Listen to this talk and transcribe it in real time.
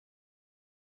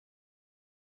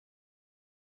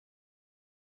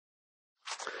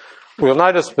We'll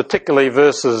notice particularly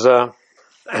verses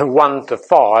 1 to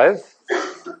 5.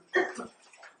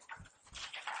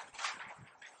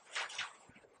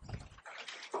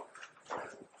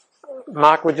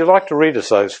 Mark, would you like to read us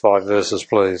those 5 verses,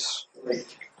 please?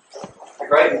 A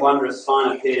great and wondrous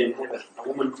sign appeared in heaven, a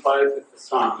woman clothed with the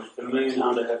sun, with the moon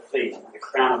under her feet, and a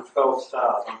crown of 12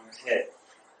 stars on her head.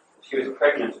 She was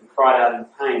pregnant and cried out in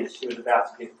pain as she was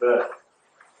about to give birth.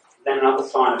 Then another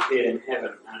sign appeared in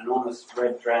heaven, an enormous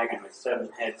red dragon with 7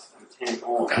 heads and 10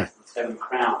 horns and 7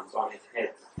 crowns on his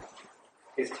heads.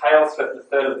 His tail swept a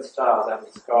third of the stars out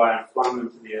of the sky and flung them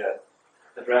to the earth.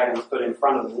 The dragon stood in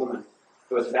front of the woman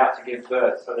who was about to give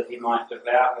birth so that he might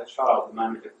devour her child the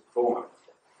moment it was born.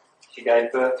 She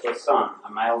gave birth to a son,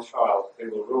 a male child, who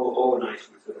will rule all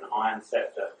nations with an iron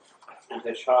scepter, and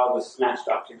her child was snatched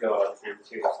up to God and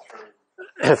to his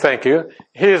throne. Thank you.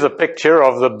 Here's a picture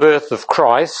of the birth of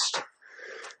Christ,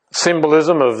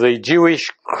 symbolism of the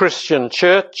Jewish Christian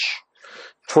church,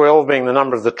 12 being the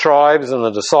number of the tribes and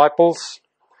the disciples.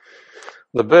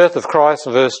 The birth of Christ,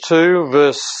 verse 2,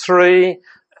 verse 3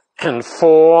 and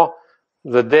 4,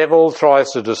 the devil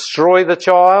tries to destroy the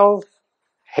child,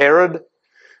 Herod,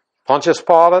 Pontius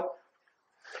Pilate.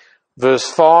 Verse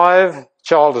 5,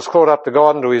 child is caught up to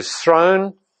God and to his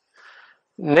throne.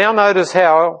 Now notice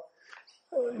how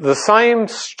the same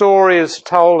story is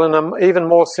told in an even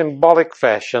more symbolic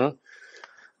fashion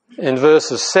in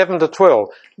verses 7 to 12.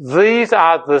 These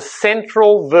are the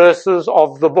central verses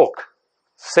of the book,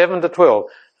 7 to 12.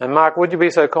 And Mark, would you be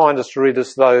so kind as to read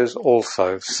us those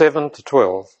also, 7 to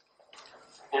 12.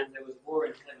 And there was war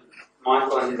in heaven.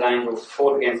 Michael and his angels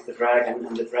fought against the dragon,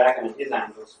 and the dragon and his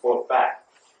angels fought back.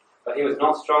 But he was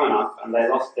not strong enough, and they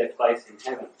lost their place in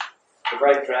heaven. The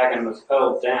great dragon was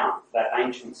hurled down, that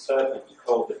ancient serpent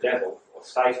called the devil, or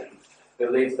Satan, who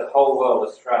leads the whole world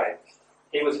astray.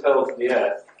 He was hurled to the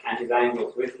earth, and his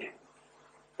angels with him.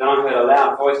 Then I heard a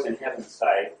loud voice in heaven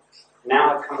say,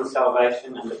 "Now have come the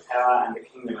salvation and the power and the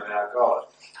kingdom of our God,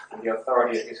 and the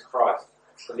authority of his Christ.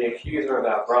 For the accuser of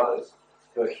our brothers,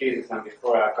 who accuses them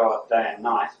before our God day and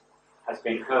night, has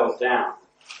been hurled down.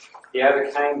 They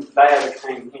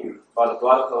overcame him by the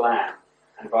blood of the Lamb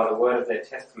and by the word of their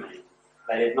testimony.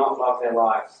 They did not love their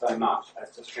lives so much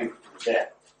as to shrink from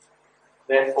death.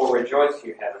 Therefore rejoice,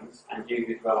 you heavens, and you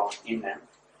who dwell in them.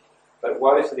 But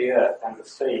woe to the earth and the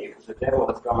sea, because the devil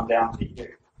has gone down to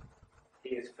you.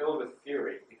 He is filled with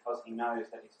fury, because he knows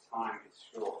that his time is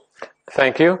short."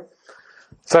 Thank you.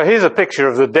 So here's a picture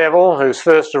of the devil, who's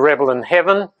first a rebel in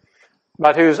heaven,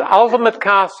 but whose ultimate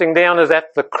casting down is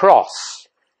at the cross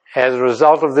as a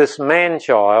result of this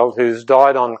man-child who's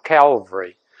died on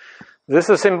Calvary. This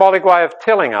is a symbolic way of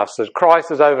telling us that Christ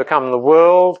has overcome the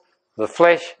world, the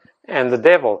flesh, and the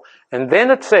devil. And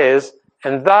then it says,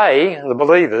 and they, the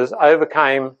believers,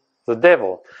 overcame the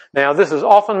devil. Now, this is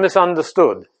often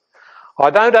misunderstood. I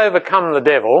don't overcome the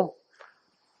devil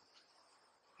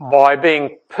by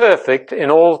being perfect in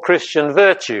all Christian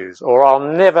virtues, or I'll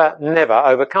never, never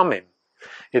overcome him.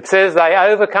 It says they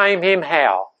overcame him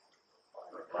how?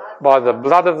 By the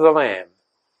blood of the Lamb.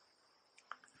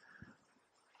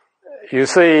 You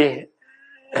see,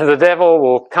 the devil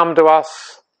will come to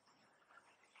us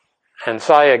and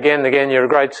say again and again, "You're a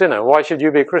great sinner. Why should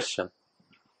you be a Christian?"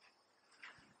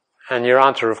 And your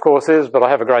answer, of course, is, "But I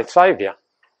have a great Saviour."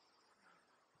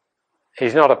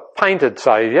 He's not a painted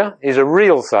saviour, he's a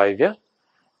real saviour.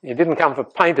 He didn't come for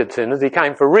painted sinners, he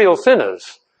came for real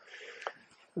sinners.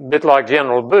 A bit like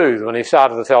General Booth when he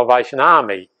started the Salvation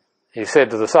Army. He said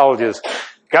to the soldiers,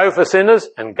 "Go for sinners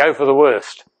and go for the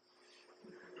worst."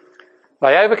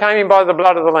 They overcame him by the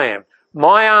blood of the Lamb.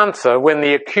 My answer, when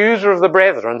the accuser of the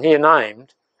brethren, here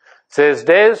named, says,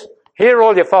 "Des, here are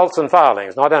all your faults and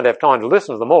failings," and I don't have time to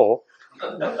listen to them all.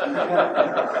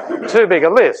 Too big a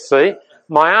list, see?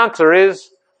 My answer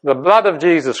is, the blood of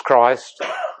Jesus Christ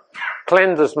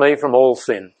cleanses me from all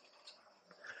sin.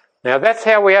 Now that's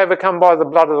how we overcome by the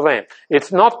blood of the Lamb.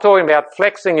 It's not talking about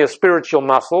flexing your spiritual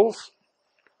muscles,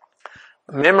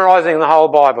 memorising the whole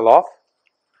Bible off,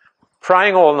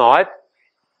 praying all night,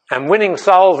 and winning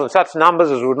souls in such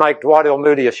numbers as would make Dwight L.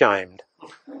 Moody ashamed.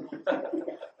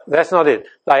 That's not it.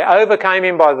 They overcame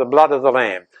him by the blood of the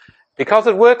Lamb. Because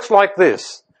it works like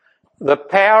this. The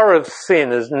power of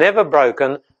sin is never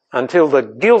broken until the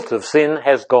guilt of sin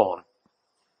has gone.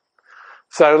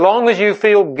 So long as you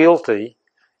feel guilty,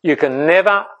 you can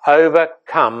never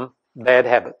overcome bad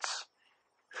habits.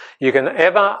 You can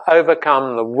ever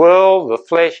overcome the world, the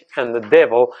flesh, and the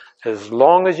devil as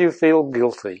long as you feel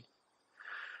guilty.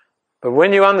 But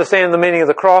when you understand the meaning of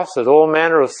the cross, that all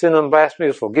manner of sin and blasphemy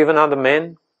is forgiven unto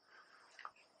men,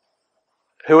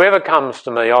 whoever comes to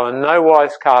me, I will in no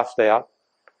wise cast out.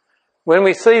 when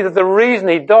we see that the reason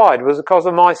he died was because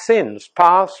of my sins,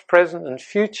 past, present and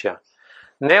future.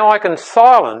 Now I can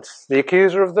silence the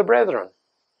accuser of the brethren.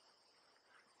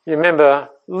 You remember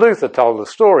Luther told a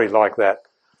story like that.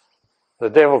 The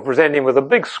devil presented him with a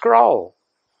big scroll,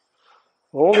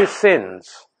 all his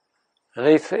sins, and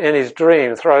he, in his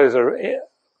dream, throws a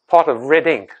pot of red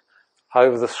ink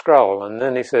over the scroll, and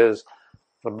then he says,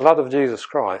 the blood of Jesus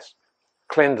Christ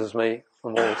cleanses me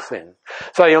from all sin.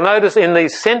 So you'll notice in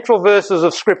these central verses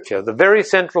of Scripture, the very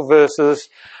central verses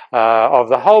of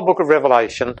the whole book of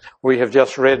Revelation, we have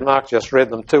just read, Mark just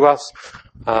read them to us.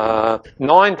 9,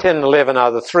 10 and 11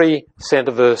 are the three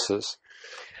centre verses.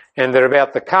 And they're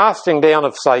about the casting down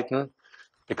of Satan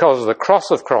because of the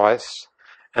cross of Christ,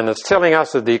 and it's telling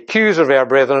us that the accuser of our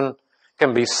brethren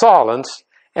can be silenced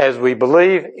as we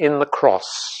believe in the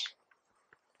cross.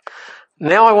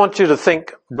 Now I want you to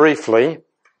think briefly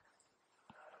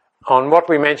on what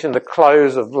we mentioned at the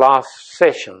close of last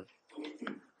session.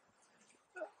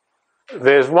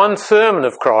 There's one sermon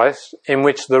of Christ in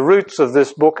which the roots of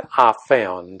this book are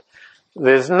found.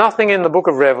 There's nothing in the book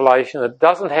of Revelation that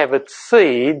doesn't have its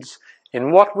seeds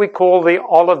in what we call the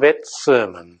Olivet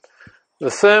Sermon.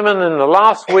 The sermon in the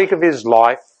last week of his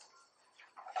life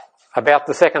about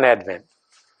the second advent,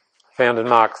 found in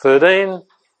Mark 13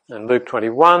 and Luke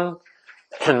 21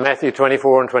 and Matthew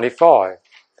 24 and 25.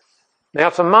 Now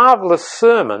it's a marvellous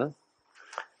sermon.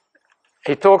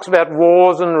 He talks about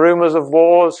wars and rumours of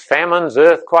wars, famines,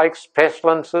 earthquakes,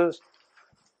 pestilences,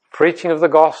 preaching of the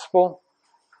gospel.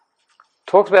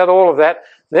 Talks about all of that.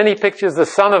 Then he pictures the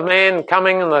Son of Man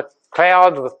coming in the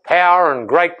clouds with power and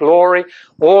great glory,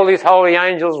 all his holy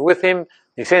angels with him.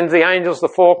 He sends the angels to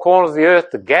the four corners of the earth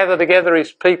to gather together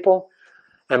his people.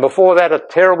 And before that, a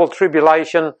terrible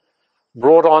tribulation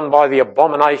brought on by the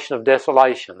abomination of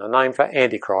desolation, a name for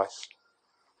Antichrist.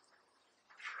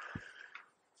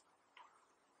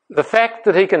 The fact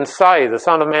that he can say the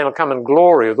Son of Man will come in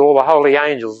glory with all the holy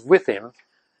angels with him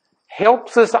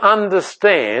helps us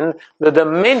understand the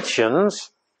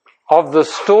dimensions of the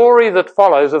story that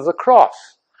follows of the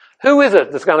cross. Who is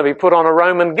it that's going to be put on a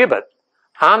Roman gibbet?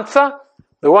 Answer,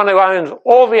 the one who owns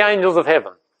all the angels of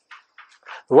heaven.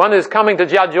 The one who's coming to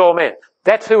judge all men.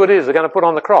 That's who it is they're going to put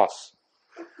on the cross.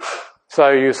 So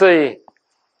you see,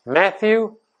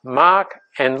 Matthew, Mark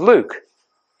and Luke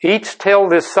each tell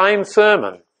this same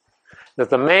sermon, that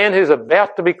the man who's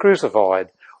about to be crucified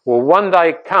will one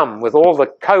day come with all the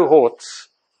cohorts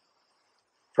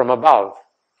from above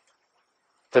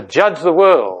to judge the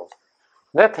world.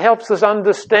 That helps us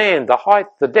understand the height,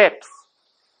 the depth,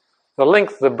 the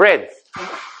length, the breadth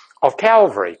of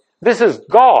Calvary. This is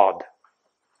God.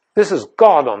 This is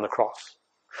God on the cross.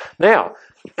 Now,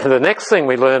 the next thing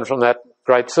we learn from that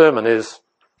great sermon is,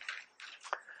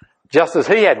 just as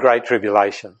he had great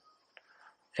tribulation,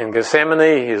 in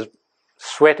Gethsemane, his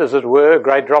sweat, as it were,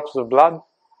 great drops of blood.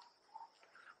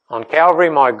 On Calvary,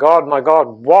 my God,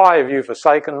 why have you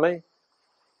forsaken me?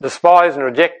 Despised and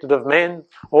rejected of men,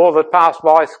 all that pass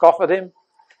by scoff at him.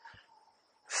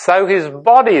 So his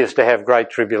body is to have great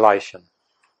tribulation.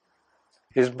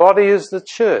 His body is the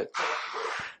church.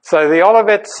 So the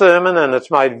Olivet Sermon, and it's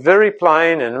made very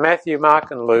plain in Matthew, Mark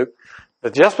and Luke,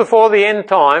 that just before the end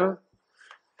time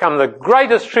come the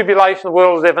greatest tribulation the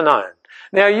world has ever known.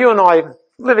 Now you and I,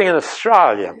 living in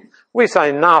Australia, we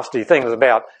say nasty things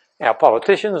about our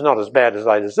politicians, not as bad as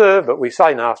they deserve, but we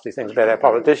say nasty things about our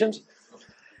politicians.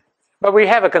 But we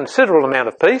have a considerable amount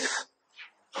of peace,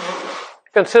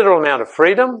 considerable amount of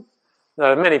freedom.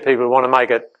 Many people want to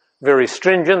make it very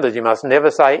stringent that you must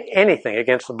never say anything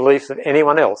against the beliefs of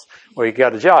anyone else or you go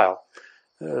to jail.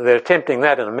 They're attempting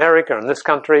that in America and this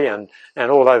country and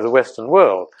all over the Western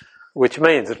world, which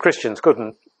means that Christians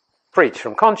couldn't preach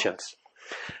from conscience.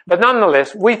 But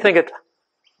nonetheless, we think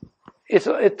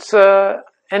it's an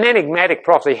enigmatic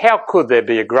prophecy. How could there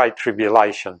be a great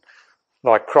tribulation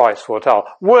like Christ foretold?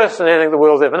 Worse than anything the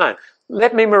world's ever known.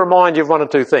 Let me remind you of one or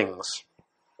two things.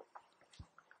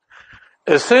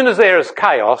 As soon as there is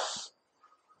chaos,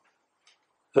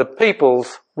 the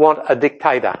peoples want a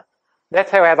dictator. That's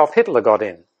how Adolf Hitler got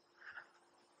in.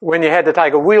 When you had to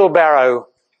take a wheelbarrow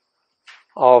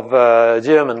of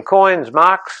German coins,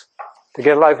 marks, to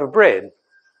get a loaf of bread.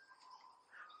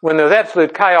 When there was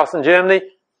absolute chaos in Germany,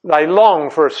 they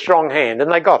longed for a strong hand,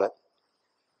 and they got it.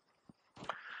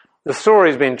 The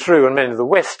story's been true in many of the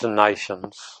Western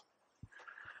nations.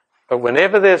 But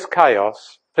whenever there's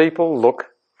chaos, people look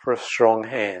for a strong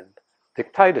hand.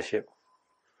 Dictatorship.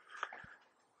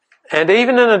 And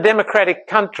even in a democratic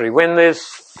country, when there's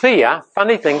fear,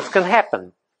 funny things can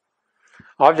happen.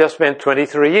 I've just spent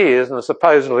 23 years in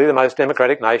supposedly the most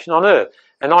democratic nation on earth.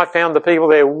 And I found the people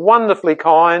there wonderfully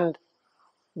kind,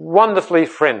 wonderfully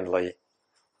friendly,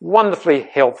 wonderfully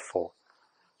helpful.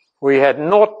 We had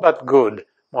naught but good,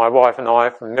 my wife and I,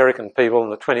 from American people in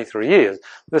the 23 years.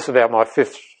 This is about my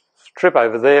 5th trip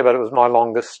over there, but it was my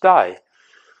longest stay.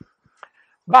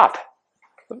 But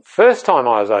the first time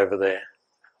I was over there,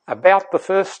 about the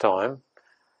first time,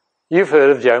 you've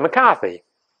heard of Joe McCarthy.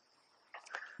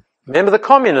 Remember the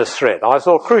communist threat? I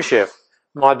saw Khrushchev.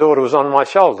 My daughter was on my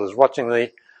shoulders watching the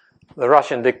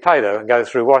Russian dictator go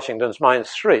through Washington's main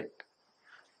street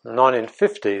in the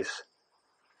 1950s.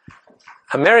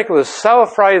 America was so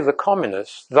afraid of the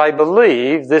communists, they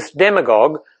believed this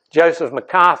demagogue, Joseph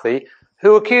McCarthy,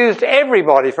 who accused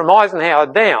everybody from Eisenhower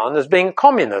down as being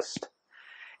communist.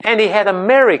 And he had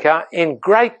America in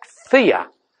great fear.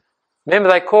 Remember,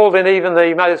 they called in even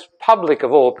the most public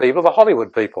of all people, the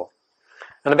Hollywood people.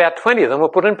 And about 20 of them were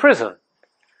put in prison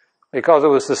because it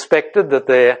was suspected that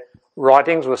their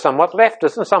writings were somewhat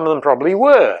leftist, and some of them probably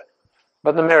were.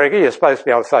 But in America, you're supposed to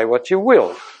be able to say what you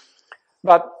will.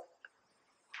 But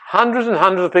hundreds and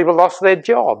hundreds of people lost their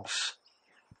jobs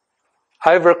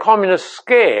over a communist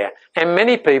scare, and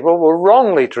many people were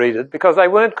wrongly treated because they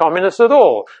weren't communists at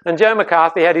all. And Joe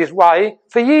McCarthy had his way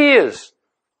for years.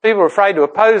 People were afraid to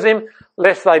oppose him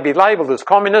lest they be labelled as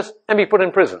communists and be put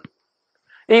in prison.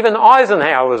 Even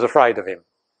Eisenhower was afraid of him.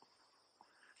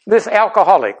 This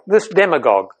alcoholic, this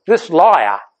demagogue, this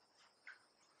liar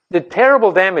did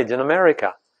terrible damage in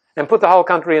America and put the whole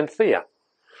country in fear.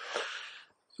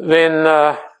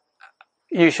 Then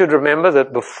you should remember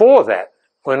that before that,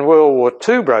 when World War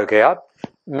II broke out,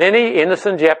 many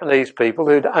innocent Japanese people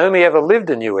who'd only ever lived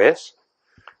in the US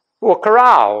were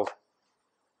corralled,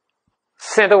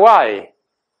 sent away,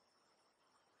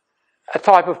 a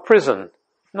type of prison.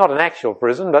 Not an actual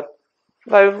prison, but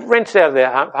they were wrenched out of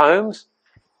their homes,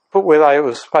 put where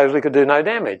they supposedly could do no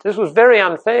damage. This was very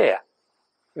unfair.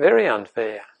 Very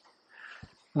unfair.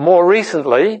 More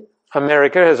recently,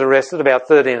 America has arrested about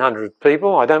 1,300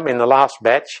 people. I don't mean the last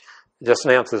batch, just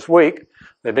announced this week.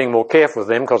 They're being more careful with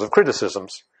them because of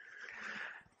criticisms.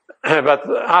 But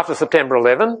after September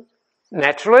 11,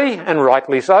 naturally, and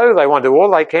rightly so, they want to do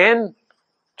all they can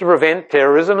to prevent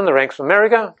terrorism in the ranks of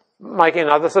America, making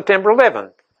another September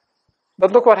 11.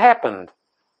 But look what happened.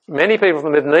 Many people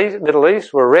from the Middle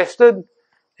East were arrested,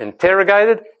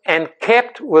 interrogated, and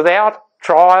kept without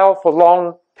trial for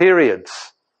long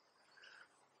periods.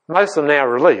 Most of them now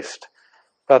released.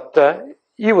 But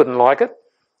you wouldn't like it.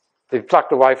 They're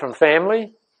plucked away from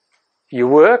family, you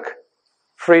work,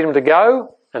 freedom to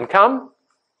go and come,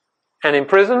 and in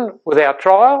prison without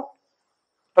trial.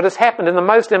 But it's happened in the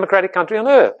most democratic country on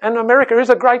earth. And America is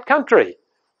a great country.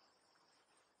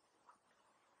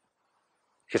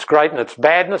 It's great in its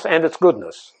badness and its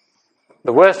goodness.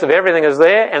 The worst of everything is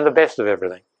there and the best of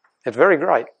everything. It's very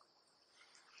great.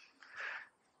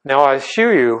 Now I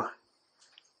assure you,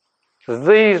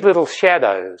 these little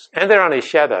shadows, and they're only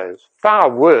shadows, far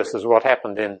worse is what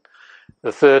happened in the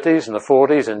 30s and the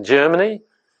 40s in Germany,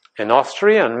 in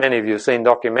Austria, and many of you have seen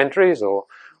documentaries or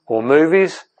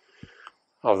movies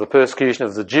of the persecution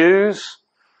of the Jews.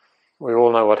 We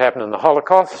all know what happened in the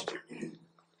Holocaust.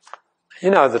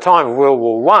 You know, at the time of World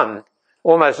War I,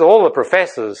 almost all the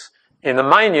professors in the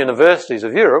main universities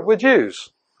of Europe were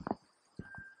Jews.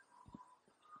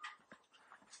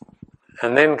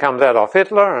 And then comes Adolf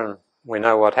Hitler, and we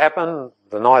know what happened.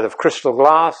 The night of crystal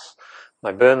glass,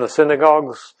 they burned the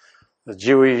synagogues. The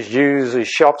Jews'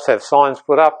 shops have signs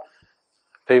put up.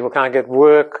 People can't get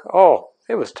work. Oh,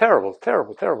 it was terrible,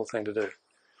 terrible, terrible thing to do.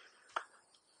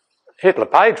 Hitler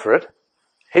paid for it.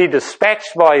 He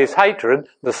dispatched by his hatred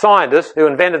the scientists who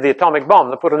invented the atomic bomb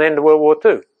that put an end to World War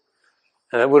II.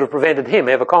 And it would have prevented him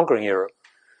ever conquering Europe.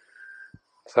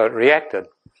 So it reacted.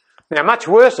 Now, much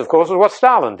worse, of course, was what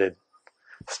Stalin did.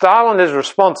 Stalin is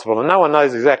responsible, and no one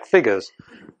knows exact figures,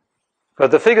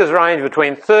 but the figures range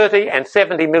between 30 and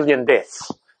 70 million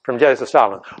deaths from Joseph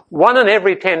Stalin. 1 in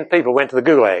every 10 people went to the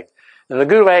Gulag. And the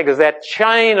Gulag is that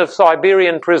chain of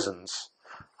Siberian prisons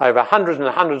over hundreds and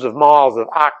hundreds of miles of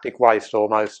Arctic waste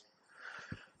almost,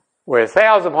 where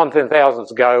thousands upon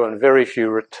thousands go and very few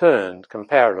returned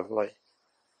comparatively.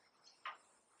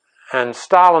 And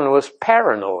Stalin was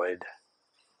paranoid.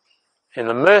 In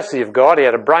the mercy of God, he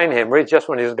had a brain hemorrhage just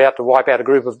when he was about to wipe out a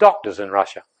group of doctors in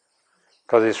Russia,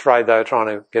 because he's afraid they were trying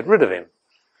to get rid of him.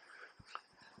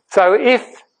 So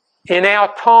if in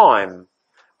our time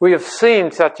we have seen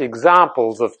such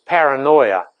examples of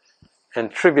paranoia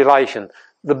and tribulation,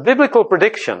 the biblical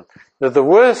prediction that the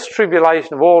worst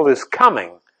tribulation of all is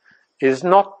coming is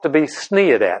not to be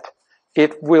sneered at.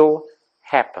 It will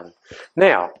happen.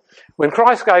 Now, when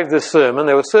Christ gave this sermon,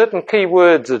 there were certain key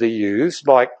words that he used,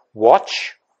 like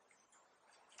watch,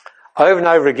 Over and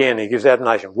over again he gives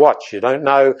admonition. Watch. You don't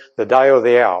know the day or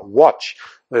the hour. Watch.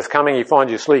 There's coming, he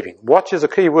finds you sleeping. Watch is a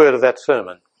key word of that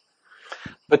sermon.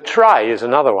 Betray is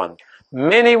another one.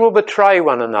 Many will betray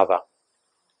one another.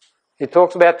 He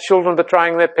talks about children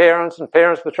betraying their parents and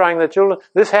parents betraying their children.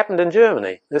 This happened in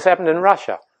Germany. This happened in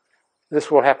Russia.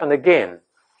 This will happen again.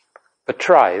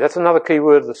 Betray. That's another key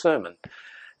word of the sermon.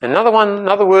 Another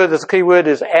word that's a key word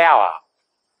is hour.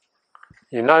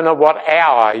 You know not what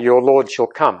hour your Lord shall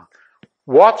come.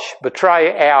 Watch,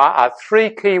 betray, hour are three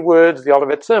key words of the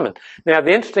Olivet Sermon. Now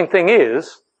the interesting thing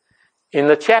is, in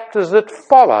the chapters that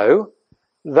follow,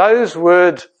 those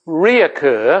words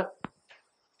reoccur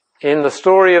in the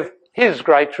story of his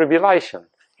great tribulation,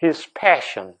 his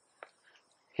passion,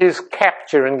 his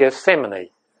capture in Gethsemane,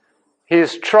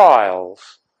 his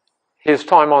trials, his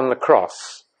time on the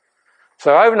cross.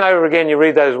 So over and over again you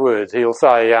read those words. He'll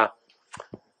say,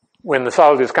 when the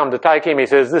soldiers come to take him, he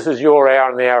says, this is your hour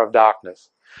and the hour of darkness.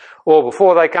 Or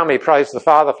before they come, he prays to the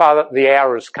Father, Father, the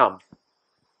hour has come.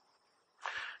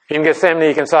 In Gethsemane,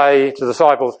 he can say to the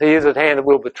disciples, he is at hand and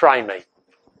will betray me.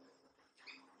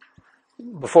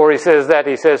 Before he says that,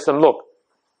 he says to them, look,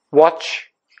 watch,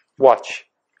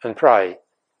 and pray.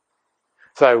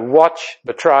 So watch,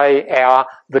 betray, hour.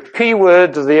 The key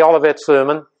words of the Olivet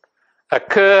Sermon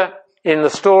occur in the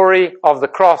story of the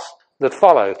cross that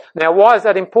follows. Now, why is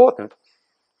that important?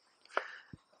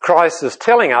 Christ is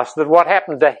telling us that what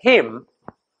happened to him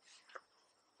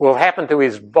will happen to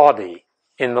his body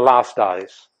in the last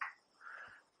days.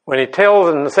 When he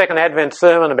tells in the second Advent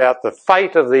sermon about the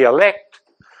fate of the elect,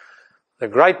 the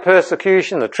great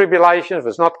persecution, the tribulation, if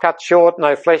it's not cut short,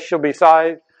 no flesh shall be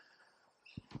saved.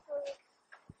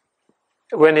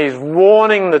 When he's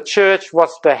warning the church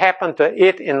what's to happen to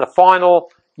it in the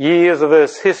final years of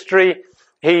Earth's history,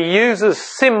 he uses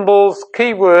symbols,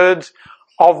 key words,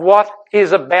 of what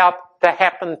is about to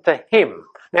happen to him.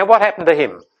 Now, what happened to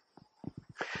him?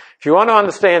 If you want to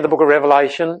understand the book of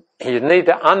Revelation, you need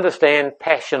to understand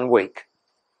Passion Week.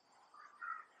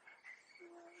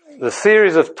 The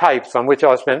series of tapes on which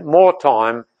I spent more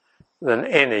time than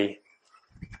any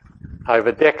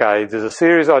over decades is a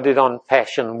series I did on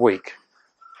Passion Week.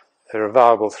 They're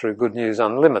available through Good News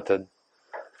Unlimited.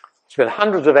 I spent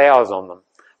hundreds of hours on them.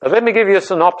 But let me give you a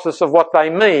synopsis of what they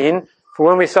mean for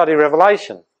when we study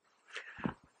Revelation.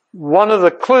 One of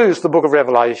the clues to the book of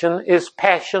Revelation is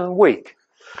Passion Week.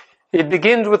 It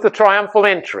begins with the triumphal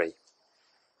entry.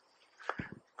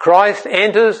 Christ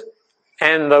enters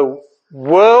and the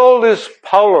world is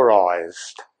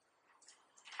polarized.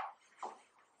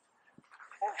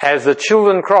 As the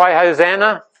children cry,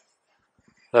 Hosanna,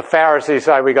 the Pharisees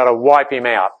say we've got to wipe him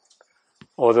out,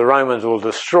 or the Romans will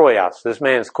destroy us. This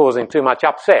man's causing too much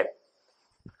upset.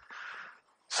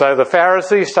 So the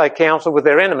Pharisees take counsel with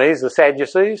their enemies, the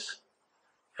Sadducees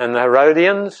and the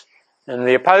Herodians, and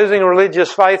the opposing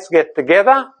religious faiths get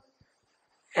together,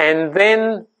 and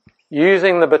then,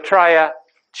 using the betrayer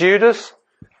Judas,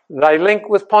 they link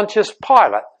with Pontius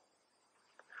Pilate.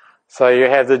 So you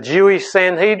have the Jewish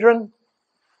Sanhedrin,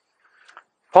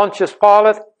 Pontius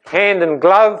Pilate, hand and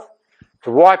glove,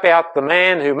 to wipe out the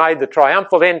man who made the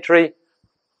triumphal entry,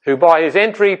 who by his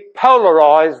entry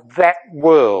polarized that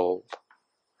world.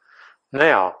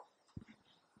 Now,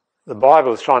 the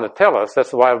Bible is trying to tell us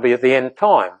that's the way it'll be at the end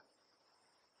time.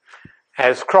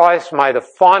 As Christ made a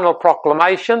final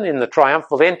proclamation in the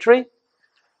triumphal entry,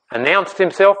 announced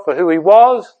himself for who he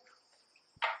was,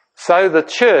 so the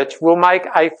church will make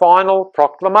a final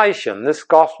proclamation. This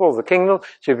gospel of the kingdom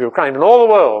shall be proclaimed in all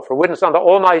the world for a witness unto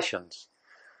all nations.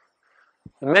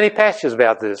 Many passages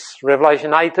about this.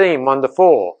 Revelation 18,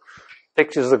 1-4,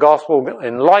 pictures the gospel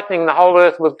enlightening the whole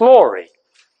earth with glory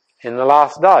in the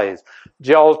last days.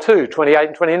 Joel 2, 28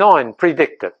 and 29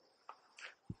 predict it.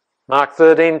 Mark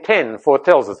 13:10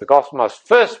 foretells us the gospel must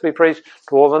first be preached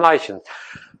to all the nations.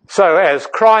 So as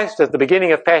Christ at the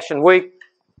beginning of Passion Week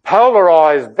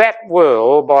polarized that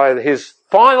world by his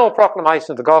final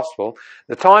proclamation of the gospel,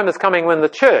 the time is coming when the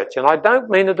church, and I don't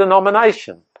mean a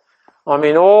denomination, I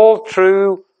mean all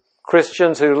true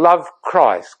Christians who love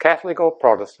Christ, Catholic or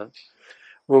Protestant,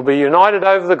 will be united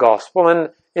over the gospel,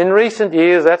 and in recent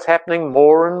years that's happening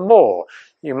more and more.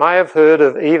 You may have heard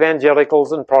of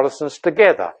evangelicals and Protestants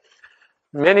together.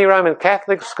 Many Roman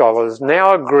Catholic scholars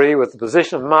now agree with the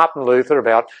position of Martin Luther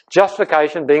about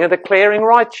justification being a declaring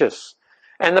righteous.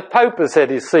 And the Pope has set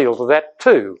his seal to that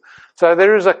too. So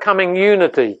there is a coming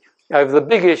unity over the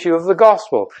big issue of the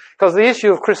gospel. Because the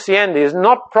issue of Christianity is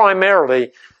not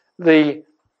primarily the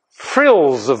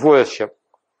frills of worship,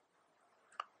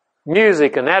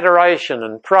 music and adoration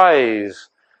and praise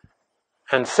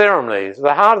and ceremonies.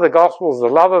 The heart of the gospel is the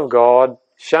love of God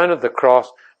shown at the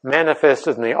cross,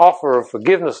 manifested in the offer of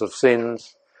forgiveness of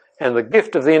sins and the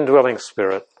gift of the indwelling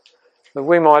Spirit, that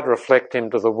we might reflect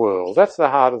him to the world. That's the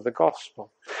heart of the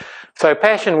gospel. So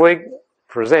Passion Week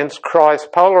presents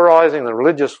Christ polarising the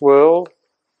religious world.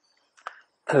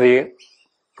 The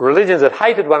religions that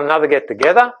hated one another get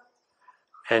together,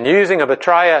 and using a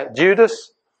betrayer,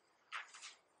 Judas,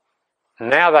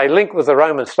 now they link with the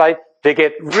Roman state to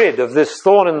get rid of this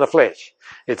thorn in the flesh.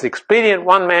 It's expedient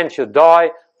one man should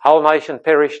die, whole nation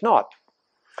perish not.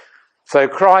 So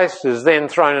Christ is then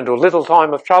thrown into a little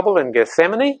time of trouble in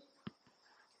Gethsemane,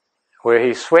 where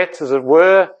he sweats, as it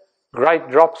were, great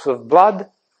drops of blood.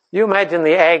 You imagine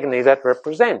the agony that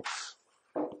represents.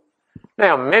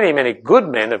 Now, many, many good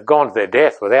men have gone to their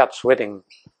death without sweating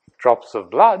drops of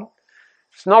blood.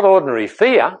 It's not ordinary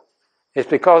fear. It's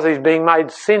because he's being made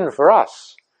sin for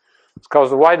us. It's because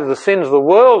the weight of the sins of the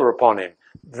world are upon him.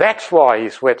 That's why he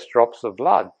sweats drops of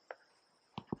blood.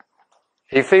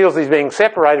 He feels he's being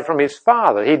separated from his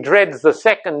Father. He dreads the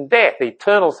second death,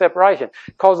 eternal separation,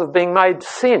 because of being made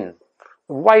sin,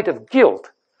 the weight of guilt.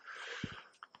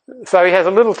 So he has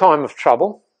a little time of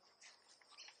trouble.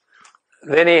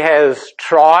 Then he has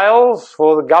trials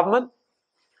for the government.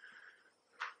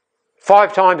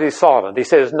 5 times he's silent. He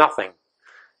says nothing.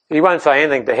 He won't say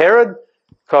anything to Herod,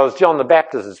 because John the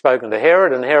Baptist had spoken to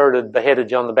Herod, and Herod had beheaded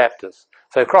John the Baptist.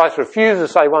 So Christ refuses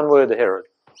to say one word to Herod.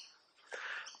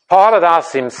 Pilate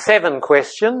asks him 7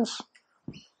 questions.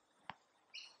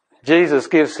 Jesus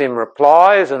gives him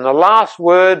replies, and the last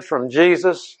word from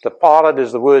Jesus to Pilate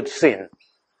is the word sin.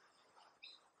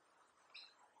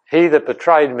 He that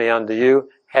betrayed me unto you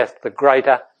hath the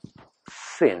greater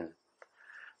sin.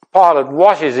 Pilate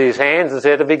washes his hands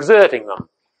instead of exerting them.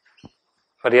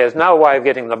 But he has no way of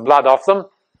getting the blood off them,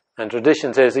 and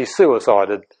tradition says he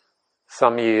suicided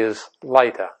some years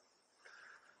later.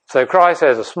 So Christ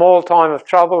has a small time of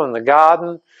trouble in the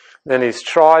garden, then he's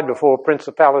tried before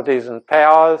principalities and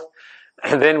powers,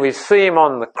 and then we see him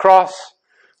on the cross.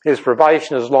 His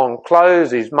probation is long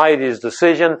closed, he's made his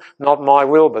decision, not my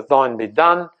will but thine be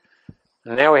done.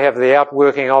 And now we have the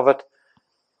outworking of it,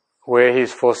 where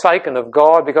he's forsaken of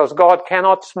God, because God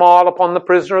cannot smile upon the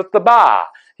prisoner at the bar.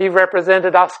 He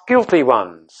represented us guilty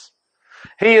ones.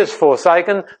 He is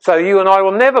forsaken, so you and I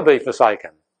will never be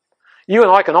forsaken. You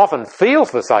and I can often feel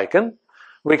forsaken.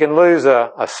 We can lose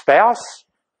a spouse,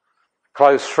 a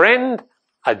close friend,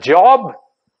 a job,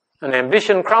 an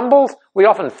ambition crumbles. We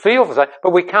often feel forsaken,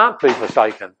 but we can't be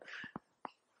forsaken.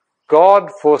 God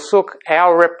forsook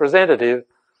our representative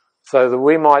so that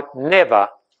we might never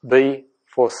be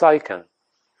forsaken.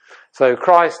 So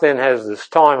Christ then has this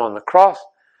time on the cross,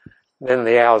 then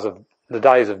the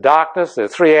days of darkness. There are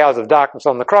 3 hours of darkness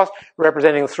on the cross,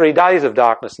 representing 3 days of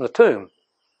darkness in the tomb.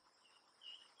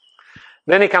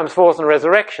 Then he comes forth in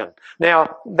resurrection.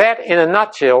 Now, that in a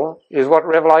nutshell is what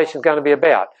Revelation is going to be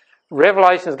about.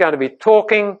 Revelation is going to be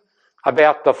talking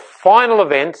about the final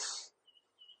events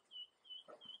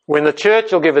when the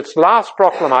church will give its last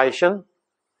proclamation.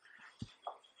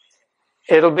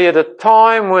 It'll be at a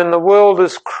time when the world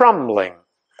is crumbling.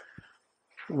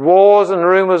 Wars and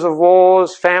rumours of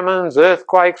wars, famines,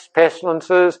 earthquakes,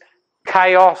 pestilences,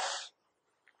 chaos.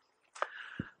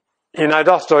 You know,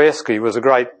 Dostoevsky was a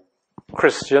great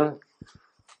Christian.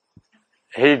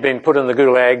 He'd been put in the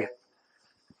Gulag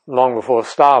long before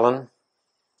Stalin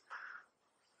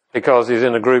because he's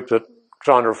in a group that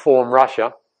trying to reform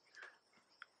Russia.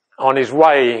 On his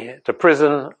way to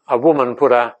prison, a woman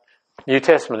put a New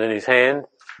Testament in his hand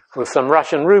with some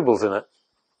Russian rubles in it.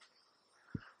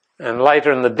 And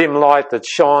later, in the dim light that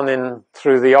shone in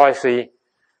through the icy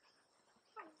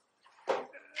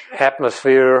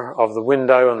atmosphere of the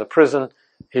window in the prison,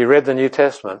 he read the New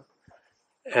Testament.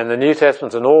 And the New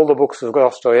Testament's in all the books of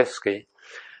Dostoevsky.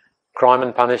 Crime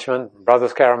and Punishment,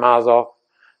 Brothers Karamazov,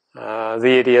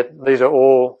 The Idiot. These are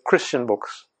all Christian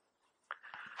books.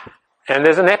 And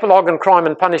there's an epilogue in Crime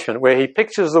and Punishment where he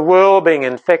pictures the world being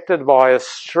infected by a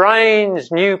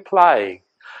strange new plague.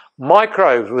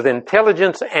 Microbes with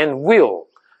intelligence and will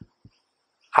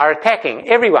are attacking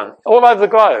everyone all over the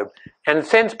globe, and it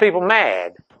sends people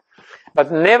mad.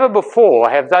 But never before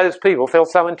have those people felt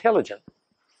so intelligent.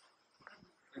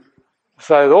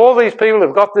 So all these people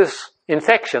who've got this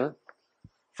infection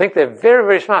think they're very,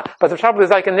 very smart. But the trouble is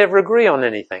they can never agree on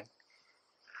anything.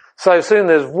 So soon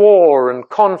there's war and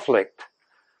conflict,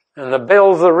 and the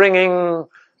bells are ringing,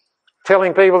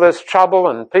 telling people there's trouble,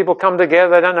 and people come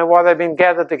together. They don't know why they've been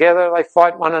gathered together. They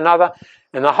fight one another.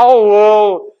 And the whole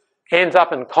world ends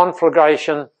up in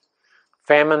conflagration,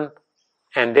 famine,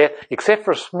 and death, except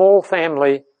for a small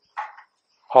family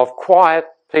of quiet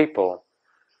people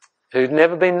who've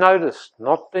never been noticed,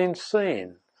 not been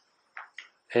seen.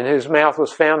 in whose mouth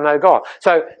was found no guile.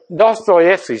 So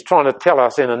Dostoevsky's trying to tell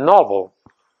us in a novel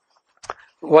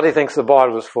what he thinks the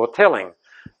Bible is foretelling,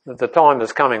 that the time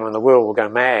is coming when the world will go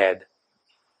mad.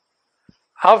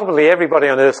 Ultimately, everybody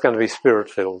on earth is going to be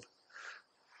spirit-filled.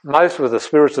 Most with the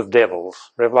spirits of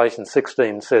devils. Revelation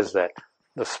 16 says that.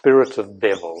 The spirits of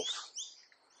devils.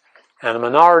 And a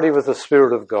minority with the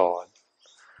Spirit of God.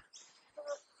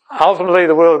 Ultimately,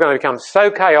 the world is going to become so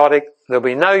chaotic, there'll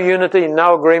be no unity,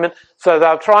 no agreement, so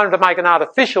they'll try to make an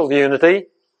artificial unity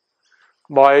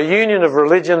by a union of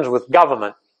religions with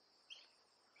government.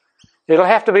 It'll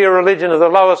have to be a religion of the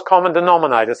lowest common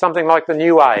denominator, something like the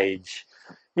New Age.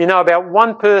 You know, about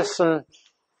one person,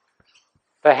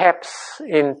 perhaps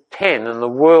in 10 in the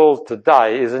world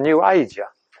today, is a New Ager.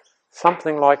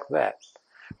 Something like that.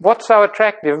 What's so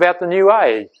attractive about the New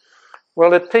Age?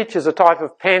 Well, it teaches a type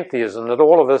of pantheism that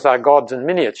all of us are gods in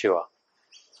miniature.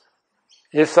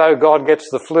 If so, God gets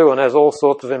the flu and has all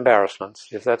sorts of embarrassments,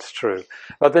 if that's true.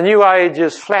 But the New Age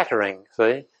is flattering,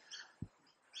 see?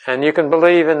 And you can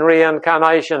believe in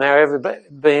reincarnation however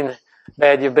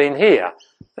bad you've been here.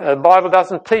 The Bible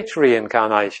doesn't teach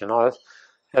reincarnation. I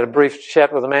had a brief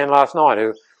chat with a man last night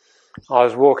who I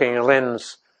was walking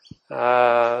Len's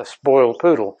spoiled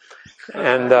poodle.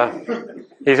 And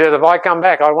he said, if I come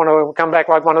back, I want to come back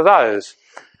like one of those.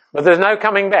 But there's no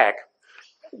coming back.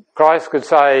 Christ could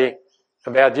say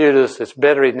about Judas, it's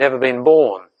better he'd never been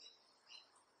born.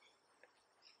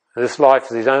 This life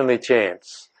is his only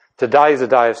chance. Today's the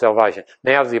day of salvation.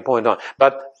 Now's the appointed time.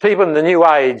 But people in the New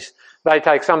Age, they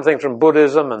take some things from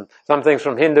Buddhism and some things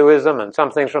from Hinduism and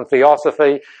some things from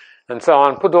Theosophy and so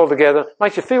on, put it all together,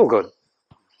 makes you feel good.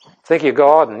 Think you're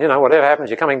God and, you know, whatever happens,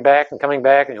 you're coming back and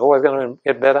you're always going to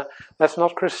get better. That's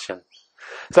not Christian.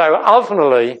 So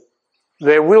ultimately,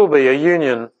 there will be a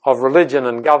union of religion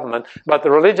and government, but the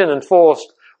religion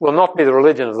enforced will not be the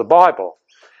religion of the Bible.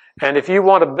 And if you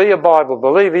want to be a Bible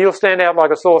believer, you'll stand out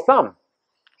like a sore thumb.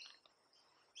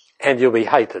 And you'll be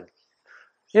hated.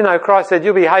 You know, Christ said,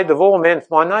 you'll be hated of all men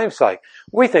for my name's sake.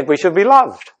 We think we should be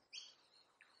loved.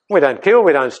 We don't kill,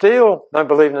 we don't steal, don't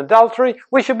believe in adultery.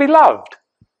 We should be loved.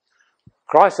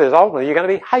 Christ says, ultimately, you're going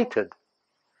to be hated.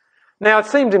 Now, it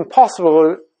seems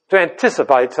impossible to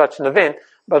anticipate such an event,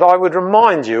 but I would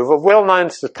remind you of a well-known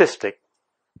statistic.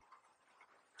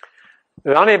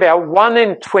 That only about 1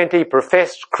 in 20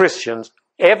 professed Christians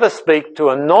ever speak to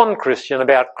a non-Christian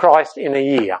about Christ in a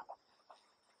year.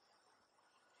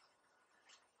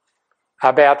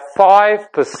 About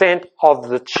 5% of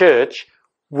the church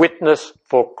witness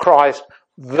for Christ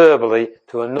verbally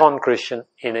to a non-Christian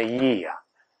in a year.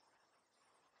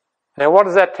 Now, what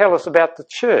does that tell us about the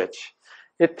church?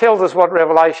 It tells us what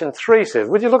Revelation 3 says.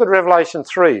 Would you look at Revelation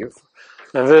 3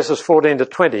 and verses 14 to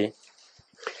 20?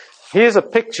 Here's a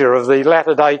picture of the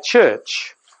latter-day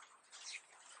church,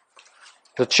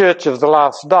 the church of the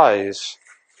last days.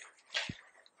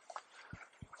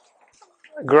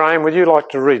 Graham, would you like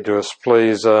to read to us,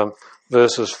 please,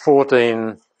 verses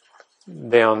 14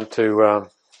 down to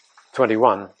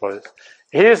 21, please?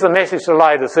 Here's the message to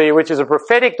Laodicea, which is a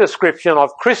prophetic description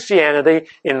of Christianity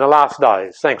in the last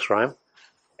days. Thanks, Graham.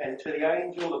 And to the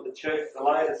angel of the church of the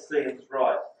Laodiceans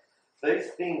write, these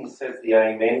things, says the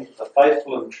Amen, the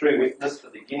faithful and true witness, the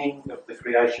beginning of the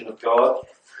creation of God.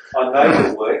 I know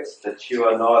your works, that you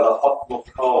are neither hot nor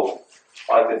cold.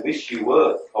 I could wish you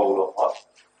were cold or hot.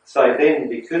 So then,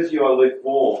 because you are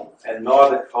lukewarm, and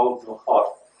neither cold nor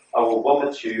hot, I will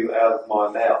vomit you out of my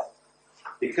mouth.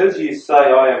 Because you say,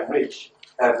 I am rich,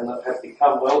 have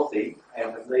become wealthy,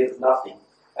 and have need of nothing,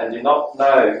 and do not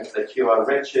know that you are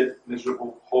wretched,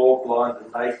 miserable, poor, blind,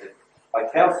 and naked, I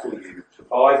counsel you to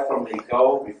buy from me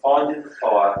gold refined in the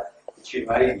fire, that you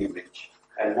may be rich,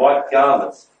 and white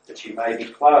garments, that you may be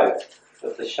clothed,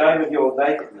 that the shame of your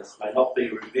nakedness may not be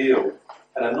revealed,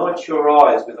 and anoint your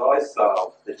eyes with eye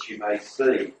salve, that you may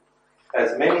see.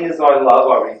 As many as I love,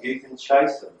 I rebuke and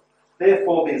chasten.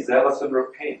 Therefore be zealous and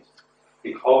repent.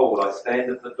 Behold, I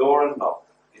stand at the door and knock.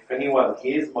 If anyone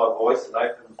hears my voice and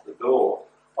opens the door,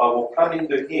 I will come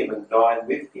into him and dine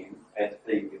with him, and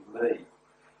he with me.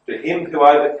 To him who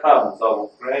overcomes, I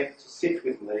will grant to sit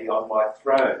with me on my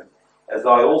throne, as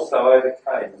I also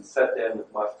overcame and sat down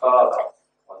with my Father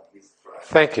on his throne.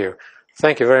 Thank you.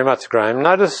 Thank you very much, Graham.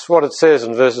 Notice what it says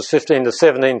in verses 15 to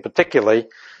 17 particularly.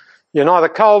 You're neither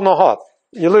cold nor hot.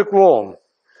 You're lukewarm.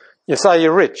 You say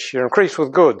you're rich. You're increased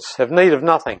with goods. Have need of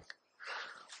nothing.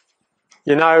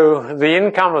 You know, the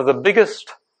income of the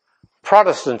biggest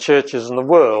Protestant churches in the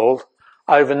world,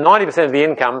 over 90% of the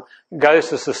income goes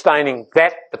to sustaining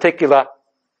that particular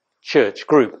church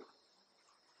group.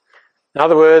 In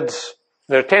other words,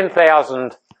 there are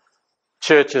 10,000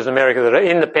 churches in America that are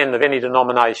independent of any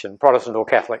denomination, Protestant or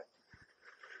Catholic.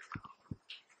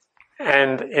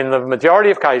 And in the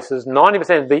majority of cases,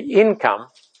 90% of the income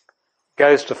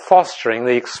goes to fostering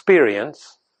the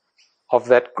experience of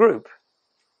that group.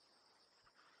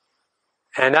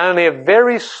 And only a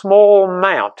very small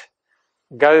amount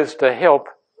goes to help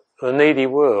the needy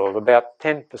world, about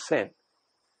 10%.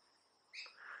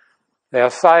 Thou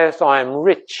sayest, I am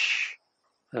rich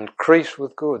and increase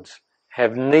with goods,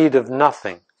 have need of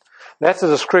nothing. That's a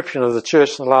description of the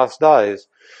church in the last days.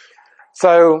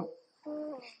 So,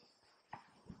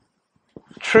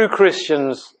 true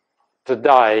Christians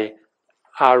today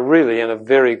are really in a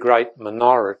very great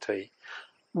minority.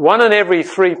 1 in every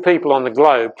 3 people on the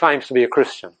globe claims to be a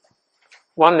Christian.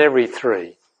 1 in every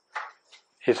 3.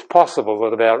 It's possible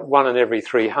that about 1 in every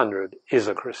 300 is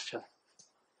a Christian.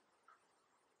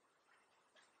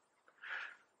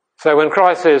 So when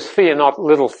Christ says, fear not,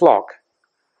 little flock,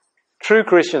 true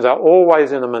Christians are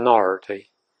always in a minority.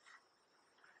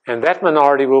 And that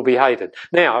minority will be hated.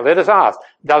 Now, let us ask,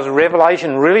 does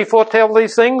Revelation really foretell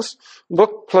these things?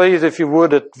 Look, please, if you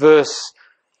would, at verse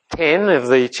 10 of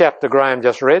the chapter Graham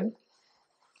just read.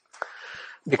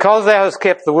 Because thou hast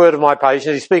kept the word of my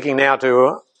patience, he's speaking now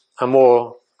to a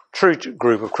more true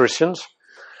group of Christians,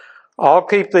 I'll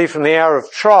keep thee from the hour of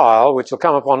trial, which will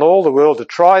come upon all the world to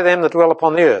try them that dwell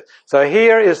upon the earth. So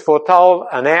here is foretold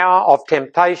an hour of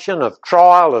temptation, of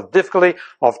trial, of difficulty,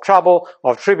 of trouble,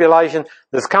 of tribulation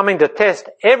that's coming to test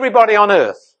everybody on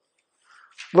earth.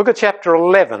 Look at chapter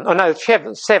 11. Oh no,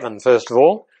 chapter 7 first of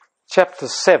all. Chapter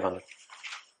 7.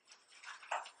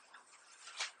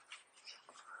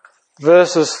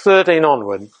 Verses 13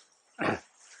 onward.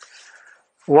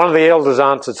 One of the elders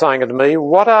answered, saying unto me,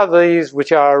 what are these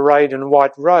which are arrayed in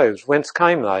white robes? Whence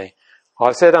came they?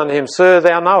 I said unto him, Sir,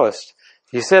 thou knowest.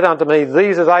 He said unto me,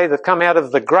 these are they that come out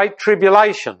of the great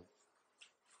tribulation.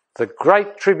 The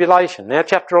great tribulation. Now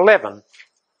chapter 11.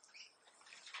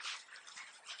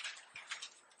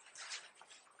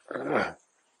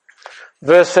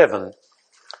 Verse 7.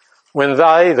 When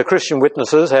they, the Christian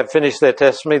witnesses, have finished their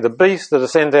testimony, the beast that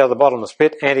ascends out of the bottomless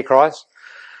pit, Antichrist,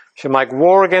 shall make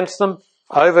war against them,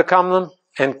 overcome them,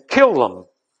 and kill them.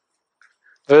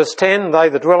 Verse 10, they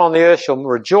that dwell on the earth shall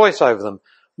rejoice over them,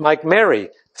 make merry,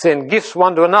 send gifts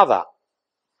one to another.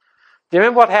 Do you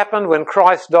remember what happened when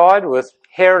Christ died with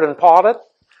Herod and Pilate?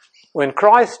 When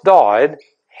Christ died,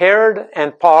 Herod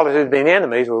and Pilate, who'd been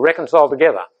enemies, were reconciled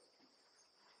together.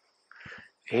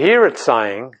 Here it's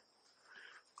saying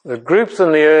the groups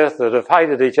in the earth that have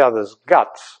hated each other's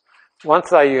guts, once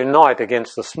they unite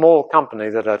against the small company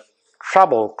that are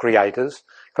trouble creators,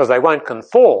 because they won't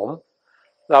conform,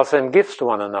 they'll send gifts to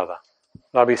one another.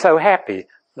 They'll be so happy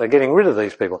they're getting rid of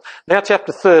these people. Now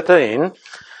chapter 13,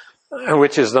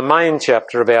 which is the main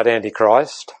chapter about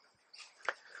Antichrist.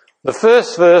 The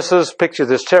first verses picture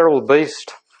this terrible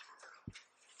beast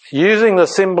using the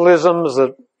symbolisms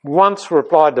that once were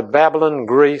applied to Babylon,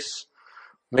 Greece,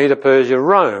 Medo-Persia,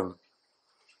 Rome.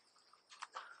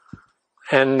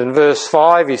 And in verse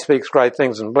 5, he speaks great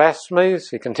things and blasphemies.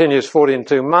 He continues 40 and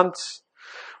 2 months.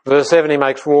 Verse 7, he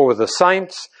makes war with the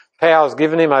saints. Power is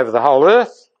given him over the whole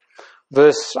earth.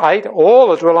 Verse 8, all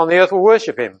that dwell on the earth will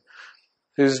worship him,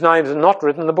 whose names are not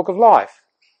written in the book of life.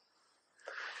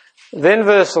 Then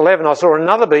verse 11, I saw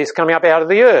another beast coming up out of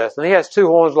the earth, and he has 2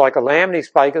 horns like a lamb, and he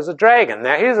spake as a dragon.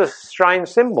 Now here's a strange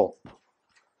symbol.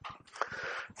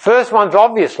 First one's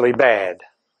obviously bad.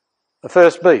 The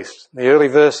first beast, the early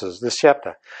verses, this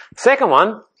chapter. Second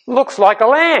one looks like a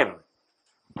lamb.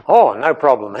 Oh, no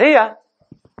problem here.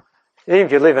 Even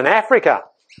if you live in Africa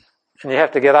and you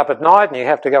have to get up at night and you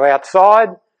have to go outside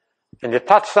and you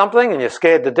touch something and you're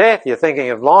scared to death, you're thinking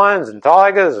of lions and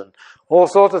tigers and all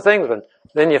sorts of things, and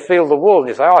then you feel the wool and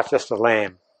you say, oh, it's just a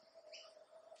lamb.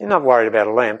 You're not worried about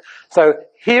a lamb. So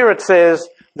here it says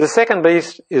the second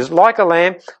beast is like a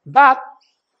lamb, but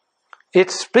it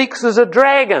speaks as a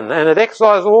dragon, and it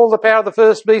exercises all the power of the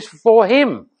first beast before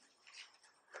him.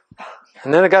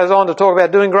 And then it goes on to talk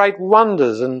about doing great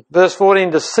wonders, and verse 14,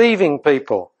 deceiving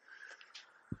people.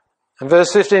 And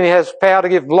verse 15, he has power to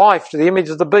give life to the image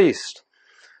of the beast.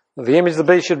 The image of the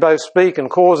beast should both speak and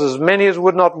cause as many as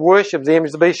would not worship the image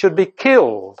of the beast should be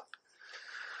killed.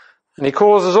 And he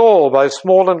causes all, both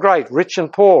small and great, rich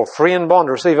and poor, free and bond,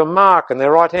 to receive a mark in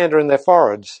their right hand or in their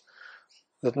foreheads,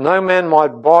 that no man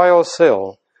might buy or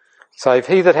sell, save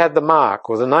he that had the mark,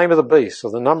 or the name of the beast, or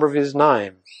the number of his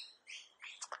name.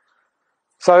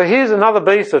 So here's another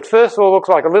beast that first of all looks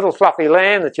like a little fluffy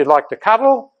lamb that you'd like to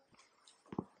cuddle,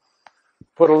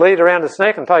 put a lead around its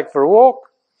neck and take for a walk,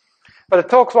 but it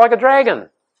talks like a dragon,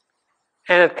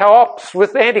 and it co-ops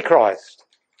with Antichrist.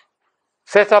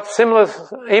 sets up similar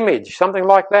image, something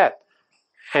like that,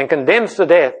 and condemns to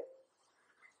death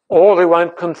all who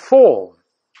won't conform,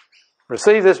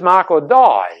 receive this mark or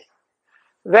die.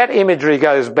 That imagery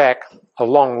goes back a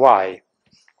long way.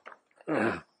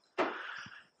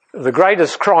 The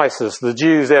greatest crisis the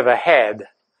Jews ever had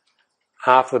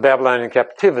after the Babylonian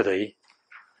captivity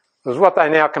was what they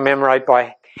now commemorate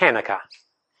by Hanukkah.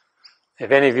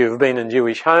 If any of you have been in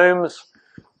Jewish homes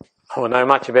or know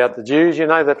much about the Jews, you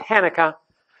know that Hanukkah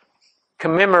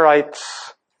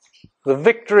commemorates the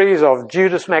victories of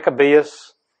Judas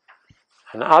Maccabeus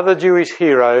and other Jewish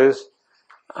heroes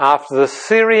after the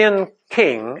Syrian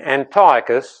king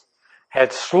Antiochus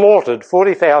had slaughtered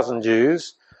 40,000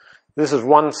 Jews. This is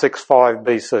 165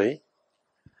 BC.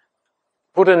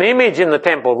 Put an image in the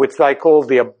temple which they called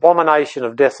the abomination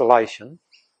of desolation,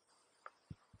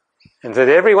 and said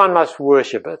everyone must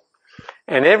worship it,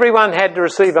 and everyone had to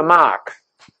receive a mark,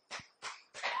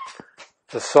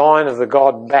 the sign of the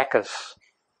god Bacchus,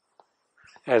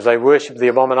 as they worshipped the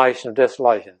abomination of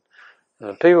desolation. And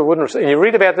the people wouldn't receive, and you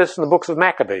read about this in the books of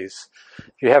Maccabees.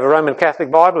 If you have a Roman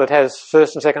Catholic Bible, it has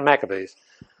 1st and 2nd Maccabees.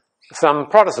 Some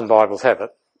Protestant Bibles have it.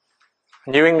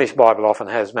 New English Bible often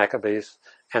has Maccabees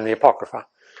and the Apocrypha.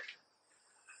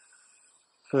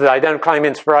 They don't claim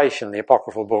inspiration, the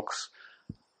apocryphal books,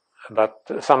 but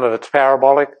some of it's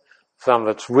parabolic, some of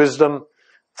it's wisdom,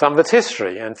 some of it's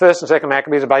history. And 1st and 2nd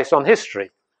Maccabees are based on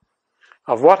history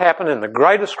of what happened in the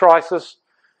greatest crisis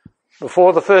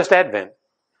before the first Advent.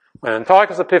 When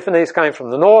Antiochus Epiphanes came from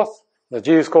the north, the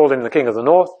Jews called him the king of the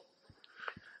north,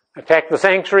 attacked the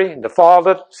sanctuary, defiled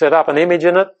it, set up an image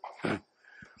in it,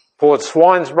 poured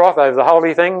swine's broth over the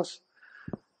holy things,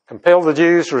 compelled the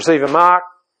Jews to receive a mark.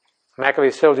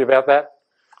 Maccabees tells you about that.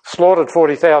 Slaughtered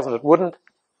 40,000 that wouldn't.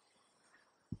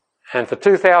 And for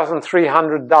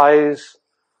 2,300 days,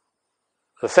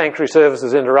 the sanctuary service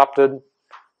is interrupted.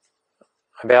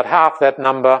 About half that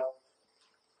number,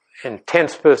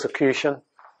 intense persecution.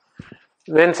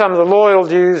 Then some of the loyal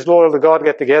Jews, loyal to God,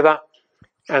 get together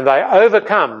and they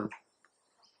overcome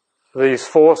these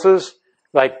forces.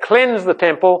 They cleanse the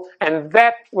temple, and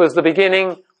that was the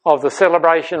beginning of the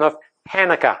celebration of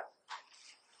Hanukkah,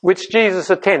 which Jesus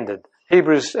attended.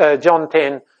 John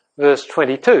 10, verse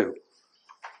 22.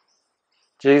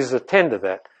 Jesus attended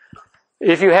that.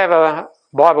 If you have a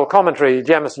Bible commentary,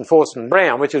 Jamieson, Forster and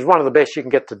Brown, which is one of the best you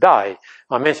can get today,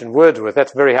 I mentioned Wordsworth,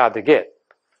 that's very hard to get,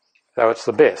 though it's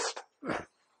the best.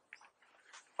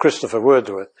 Christopher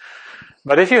Wordsworth.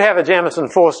 But if you have a Jamieson,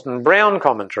 Forster and Brown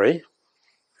commentary,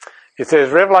 it says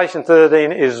Revelation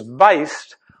 13 is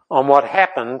based on what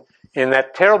happened in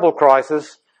that terrible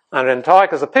crisis under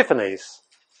Antiochus Epiphanes,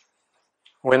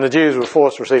 when the Jews were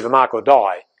forced to receive a mark or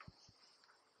die.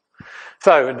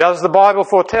 So, does the Bible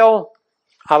foretell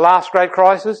our last great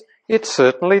crisis? It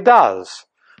certainly does.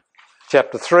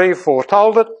 Chapter 3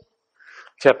 foretold it.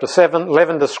 Chapter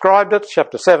 11 described it.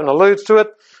 Chapter 7 alludes to it.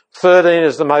 13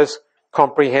 is the most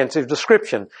comprehensive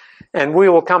description. And we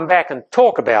will come back and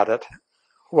talk about it,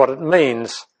 what it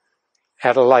means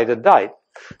at a later date.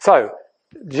 So,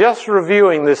 just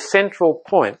reviewing this central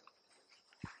point,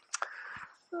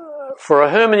 for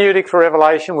a hermeneutic for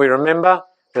Revelation, we remember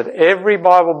that every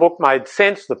Bible book made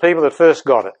sense to the people that first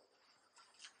got it.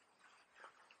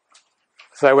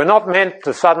 So we're not meant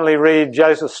to suddenly read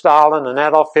Joseph Stalin and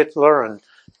Adolf Hitler and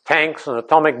tanks and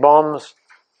atomic bombs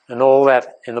and all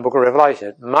that in the book of Revelation.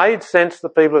 It made sense to the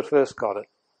people that first got it.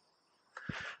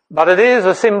 But it is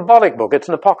a symbolic book. It's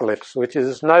an apocalypse, which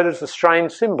is noted for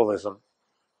strange symbolism.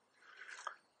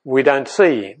 We don't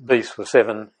see beasts with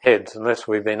 7 heads unless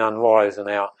we've been unwise in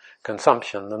our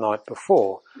consumption the night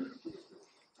before.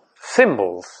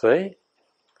 Symbols, see?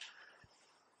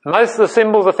 Most of the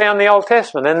symbols are found in the Old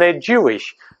Testament, and they're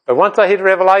Jewish. But once they hit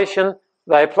Revelation,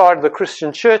 they apply to the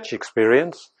Christian church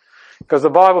experience, because the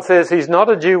Bible says he's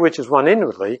not a Jew which is one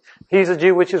inwardly, he's a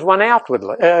Jew which is one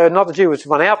outwardly. Not a Jew which is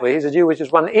one outwardly, he's a Jew which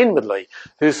is one inwardly,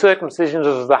 whose circumcision is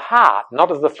of the heart,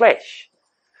 not of the flesh.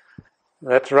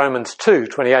 That's Romans 2,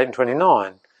 28 and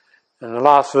 29. And the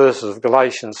last verses of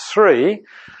Galatians 3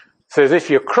 says, if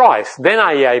you're Christ, then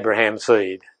are ye Abraham's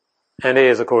seed, and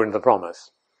heirs according to the promise.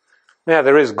 Now,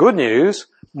 there is good news.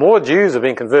 More Jews have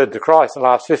been converted to Christ in the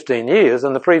last 15 years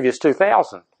than the previous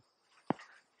 2,000.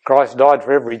 Christ died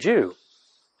for every Jew.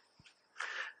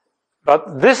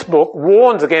 But this book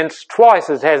warns against,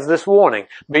 twice it has this warning,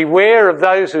 beware of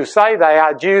those who say they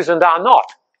are Jews and are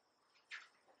not.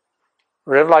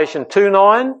 Revelation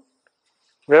 2:9,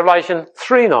 Revelation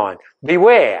 3:9.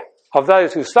 Beware of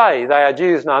those who say they are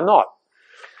Jews and are not.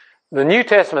 The New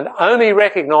Testament only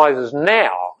recognises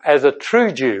now as a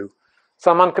true Jew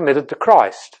someone committed to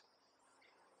Christ.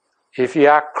 If ye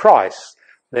are Christ,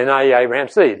 They're not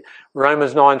Abraham's seed.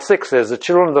 Romans 9:6 says the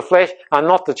children of the flesh are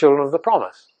not the children of the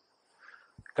promise.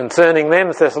 Concerning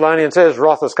them, Thessalonians says,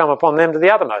 wrath has come upon them to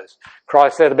the uttermost.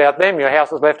 Christ said about them, your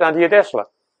house is left unto you desolate.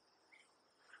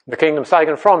 The kingdom's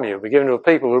taken from you, be given to a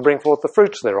people who will bring forth the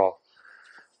fruits thereof.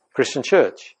 Christian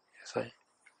church, you see.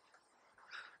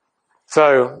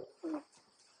 So,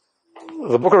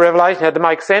 the book of Revelation had to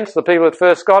make sense. The people that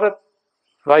first got it,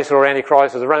 they saw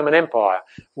Antichrist as the Roman Empire.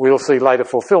 We'll see later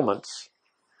fulfillments.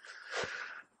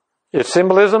 It's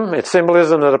symbolism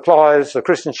that applies to the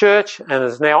Christian church and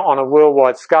is now on a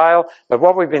worldwide scale. But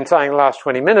what we've been saying the last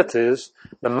 20 minutes is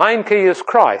the main key is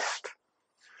Christ.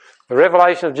 The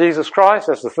revelation of Jesus Christ,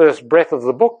 that's the first breath of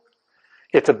the book.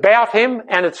 It's about him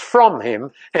and it's from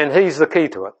him, and he's the key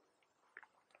to it.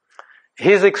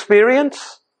 His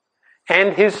experience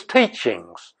and his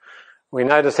teachings. We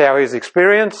notice how his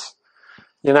experience,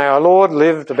 our Lord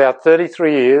lived about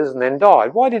 33 years and then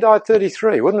died. Why did he die at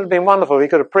 33? Wouldn't it have been wonderful if he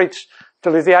could have preached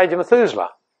till he's the age of Methuselah?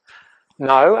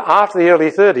 No, after the early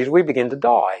 30s we begin to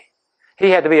die. He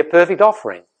had to be a perfect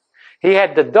offering. He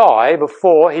had to die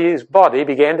before his body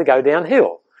began to go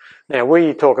downhill. Now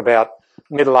we talk about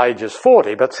middle age as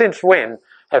 40, but since when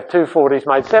have 2 40s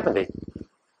made 70?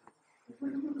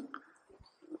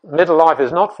 Middle life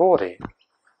is not 40.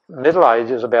 Middle age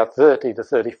is about 30 to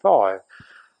 35.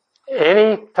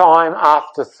 Any time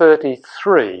after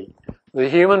 33, the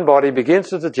human body begins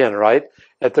to degenerate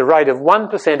at the rate of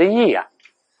 1% a year.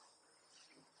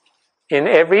 In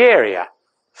every area.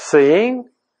 Seeing,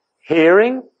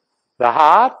 hearing, the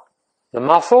heart, the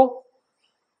muscle,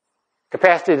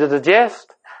 capacity to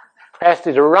digest,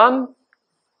 capacity to run.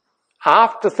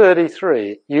 After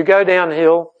 33, you go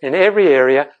downhill in every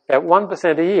area at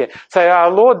 1% a year. So our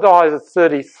Lord dies at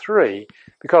 33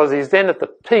 because he's then at the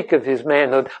peak of his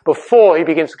manhood before he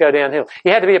begins to go downhill. He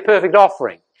had to be a perfect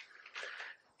offering.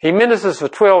 He ministers for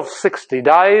 1260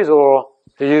 days, or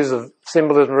to use the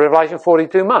symbolism of Revelation,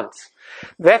 42 months.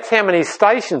 That's how many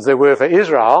stations there were for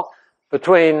Israel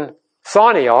between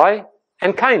Sinai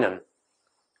and Canaan.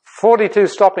 42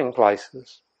 stopping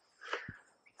places.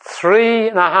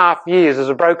 3.5 years is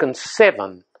a broken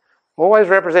 7. Always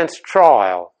represents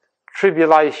trial,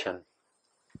 tribulation,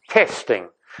 testing.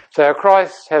 So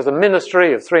Christ has a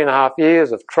ministry of 3.5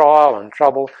 years of trial and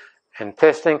trouble and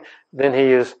testing. Then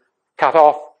he is cut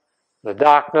off, the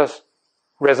darkness,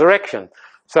 resurrection.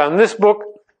 So in this book,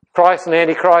 Christ and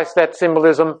Antichrist, that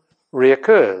symbolism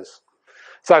reoccurs.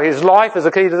 So his life is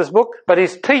a key to this book, but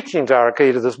his teachings are a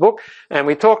key to this book. And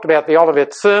we talked about the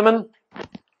Olivet Sermon,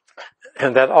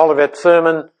 and that Olivet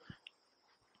Sermon,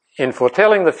 in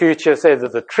foretelling the future, said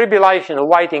that the tribulation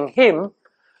awaiting him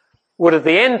would at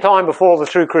the end time befall the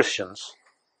true Christians.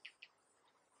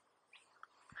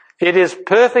 It is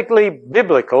perfectly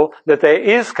biblical that there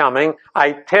is coming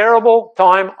a terrible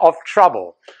time of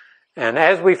trouble. And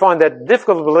as we find that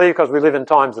difficult to believe because we live in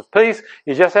times of peace,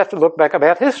 you just have to look back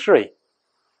about history.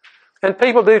 And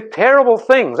people do terrible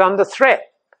things under threat.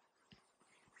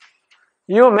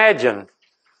 You imagine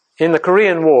in the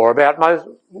Korean War, about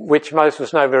which most of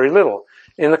us know very little.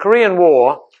 In the Korean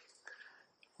War,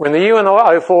 when the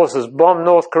UNO forces bombed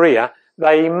North Korea,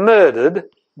 they murdered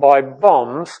by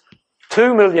bombs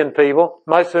 2 million people,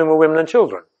 most of whom were women and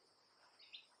children.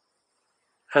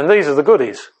 And these are the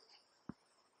goodies.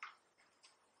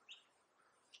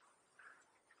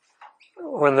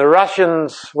 When the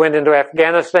Russians went into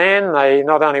Afghanistan, they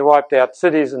not only wiped out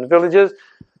cities and villages,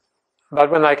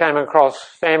 but when they came across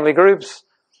family groups,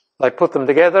 they put them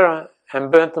together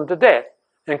and burnt them to death,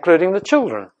 including the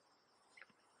children.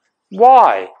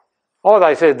 Why? Oh,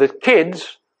 they said that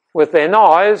kids, with their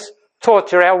knives,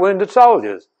 torture our wounded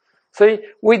soldiers. See,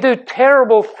 we do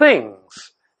terrible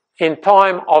things in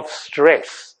time of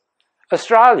stress.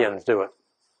 Australians do it.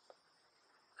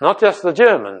 Not just the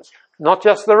Germans, not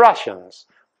just the Russians.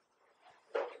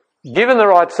 Given the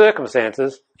right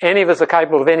circumstances, any of us are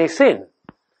capable of any sin.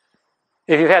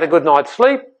 If you've had a good night's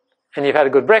sleep and you've had a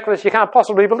good breakfast, you can't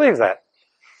possibly believe that.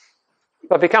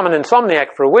 But become an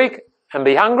insomniac for a week and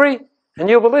be hungry and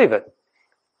you'll believe it.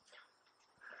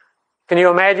 Can you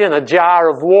imagine a jar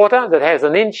of water that has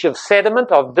an inch of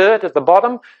sediment, of dirt at the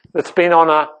bottom, that's been on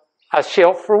a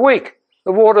shelf for a week?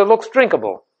 The water looks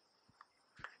drinkable.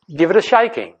 Give it a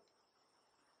shaking.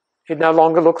 It no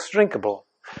longer looks drinkable.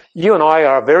 You and I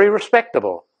are very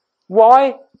respectable.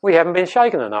 Why? We haven't been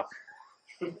shaken enough.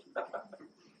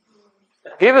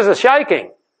 Give us a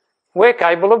shaking. We're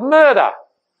capable of murder.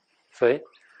 See?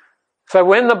 So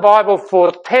when the Bible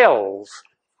foretells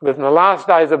that in the last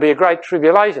days there'll be a great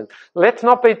tribulation, let's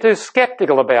not be too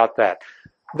sceptical about that.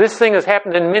 This thing has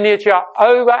happened in miniature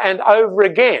over and over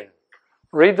again.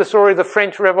 Read the story of the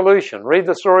French Revolution. Read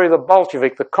the story of the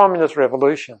Bolshevik, the Communist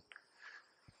Revolution.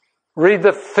 Read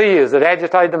the fears that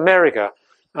agitated America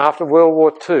after World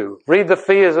War II. Read the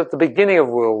fears at the beginning of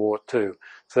World War II.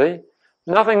 See?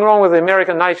 Nothing wrong with the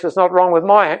American nature. It's not wrong with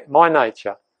my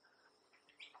nature.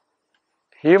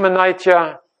 Human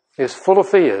nature is full of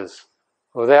fears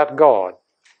without God.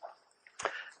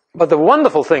 But the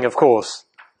wonderful thing, of course,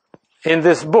 in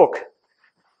this book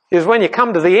is when you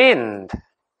come to the end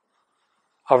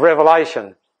of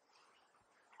Revelation,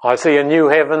 I see a new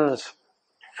heavens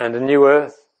and a new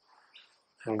earth,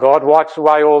 and God wipes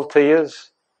away all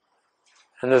tears,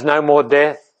 and there's no more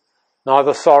death,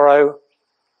 neither sorrow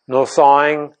nor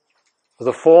sighing, for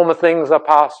the former things are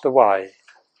passed away.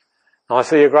 And I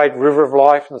see a great river of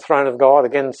life and the throne of God,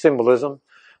 again symbolism,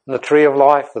 and the tree of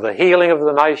life for the healing of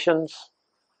the nations,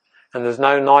 and there's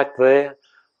no night there.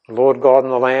 The Lord God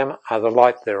and the Lamb are the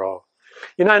light thereof.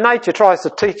 You know, nature tries to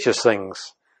teach us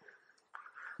things.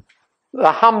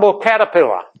 The humble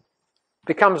caterpillar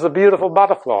becomes the beautiful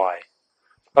butterfly,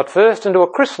 but first into a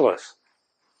chrysalis,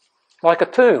 like a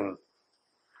tomb.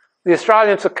 The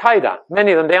Australian cicada,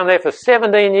 many of them down there for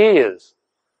 17 years.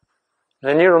 And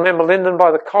then you remember Lyndon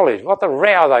by the college, what the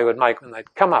row they would make when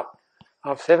they'd come up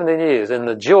after 17 years in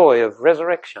the joy of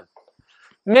resurrection.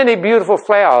 Many beautiful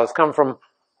flowers come from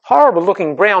horrible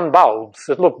looking brown bulbs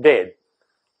that look dead.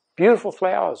 Beautiful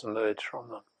flowers emerge from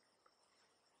them.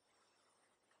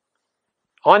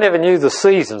 I never knew the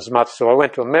seasons much till I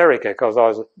went to America because I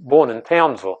was born in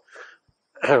Townsville,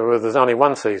 where there's only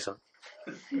one season.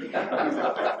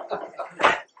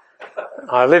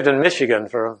 I lived in Michigan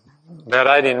for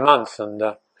about 18 months and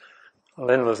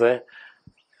Lynn was there.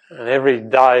 And every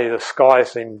day the sky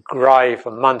seemed grey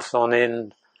for months on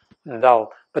end and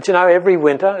dull. But you know, every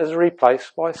winter is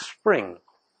replaced by spring.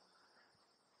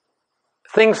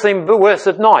 Things seem worse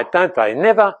at night, don't they?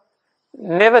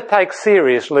 Never take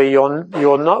seriously your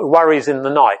worries in the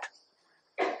night.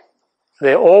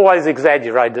 They're always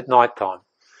exaggerated at night time.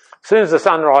 As soon as the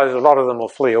sun rises, a lot of them will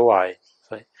flee away.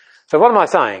 See? So what am I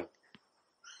saying?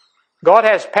 God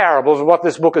has parables of what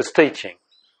this book is teaching.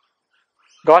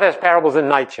 God has parables in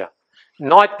nature.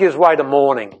 Night gives way to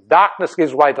morning. Darkness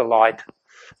gives way to light.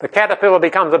 The caterpillar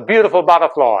becomes a beautiful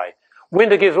butterfly.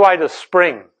 Winter gives way to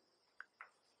spring.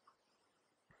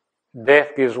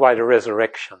 Death gives way to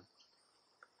resurrection.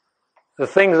 The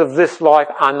things of this life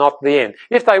are not the end.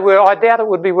 If they were, I doubt it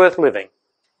would be worth living.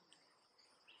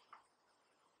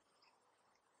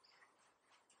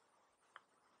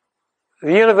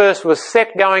 The universe was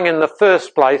set going in the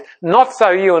first place, not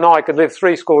so you and I could live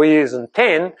 70 years and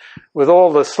 10 with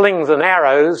all the slings and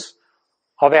arrows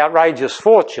of outrageous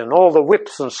fortune, all the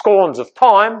whips and scorns of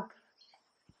time,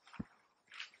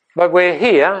 but we're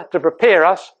here to prepare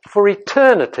us for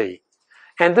eternity.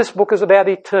 And this book is about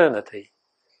eternity.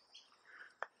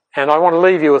 And I want to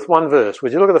leave you with one verse.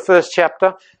 Would you look at the first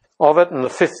chapter of it and the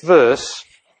 5th verse?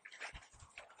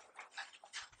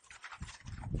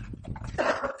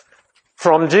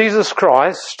 From Jesus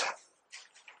Christ,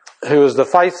 who is the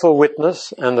faithful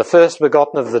witness and the first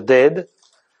begotten of the dead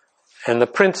and the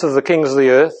prince of the kings of the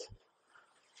earth,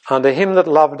 unto him that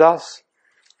loved us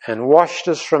and washed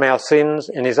us from our sins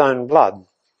in his own blood.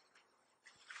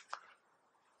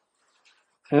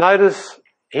 Notice,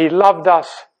 he loved us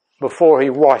before he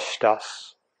washed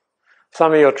us.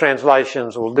 Some of your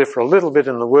translations will differ a little bit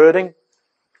in the wording,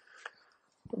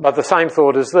 but the same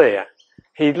thought is there.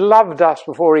 He loved us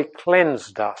before he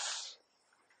cleansed us.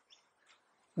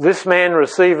 This man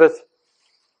receiveth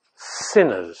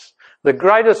sinners. The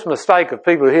greatest mistake of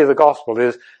people who hear the gospel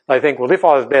is they think, well, if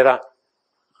I was better,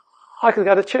 I could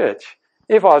go to church.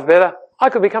 If I was better, I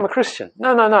could become a Christian.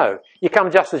 No, no, no. You come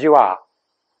just as you are.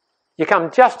 You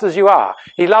come just as you are.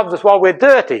 He loved us while we're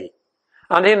dirty.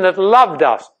 And him that loved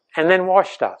us and then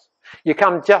washed us. You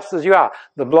come just as you are.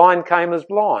 The blind came as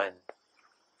blind.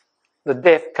 The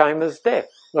deaf came as deaf.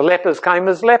 The lepers came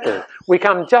as lepers. We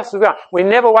come just as we are. We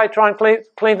never wait to try and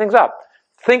clean things up.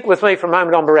 Think with me for a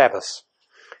moment on Barabbas.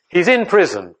 He's in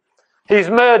prison. He's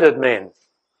murdered men.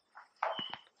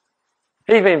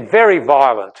 He's been very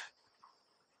violent.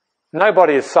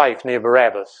 Nobody is safe near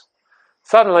Barabbas.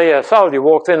 Suddenly a soldier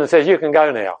walks in and says, you can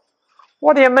go now.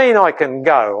 What do you mean I can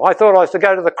go? I thought I was to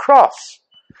go to the cross.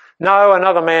 No,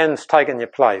 another man's taken your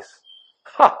place.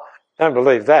 Ha! Don't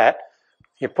believe that.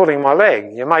 You're pulling my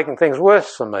leg. You're making things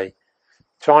worse for me.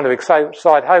 Trying to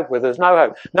excite hope where there's no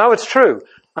hope. No, it's true.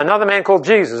 Another man called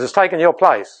Jesus has taken your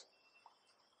place.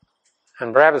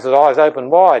 And Barabbas' eyes open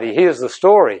wide. He hears the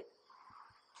story.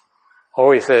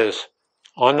 Or he says,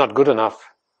 I'm not good enough.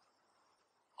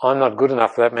 I'm not good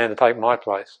enough for that man to take my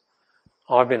place.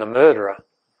 I've been a murderer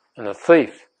and a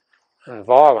thief and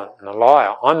violent and a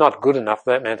liar. I'm not good enough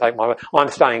for that man to take my life. I'm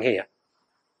staying here.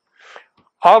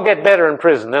 I'll get better in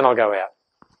prison, then I'll go out.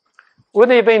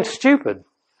 Wouldn't he have been stupid?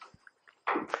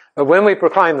 But when we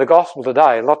proclaim the gospel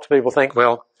today, lots of people think,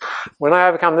 well, when I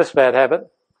overcome this bad habit,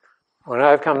 when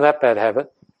I overcome that bad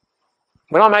habit,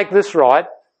 when I make this right,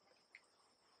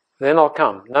 then I'll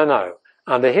come. No.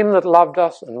 Under him that loved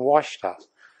us and washed us.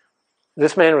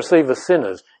 This man receiveth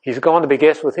sinners. He's gone to be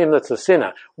guest with him that's a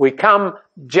sinner. We come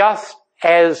just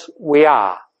as we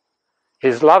are.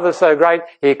 His love is so great,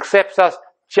 he accepts us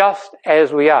just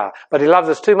as we are. But he loves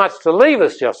us too much to leave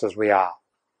us just as we are.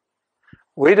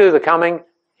 We do the coming,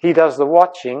 he does the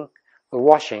watching, the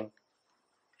washing,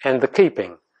 and the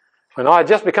keeping. When I had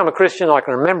just become a Christian, I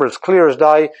can remember as clear as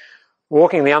day,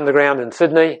 walking the underground in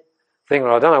Sydney, thinking,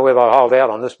 well, I don't know whether I'll hold out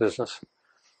on this business.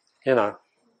 You know,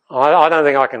 I don't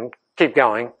think I can keep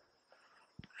going.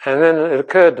 And then it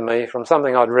occurred to me from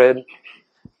something I'd read,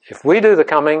 if we do the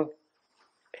coming,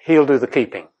 he'll do the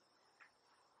keeping.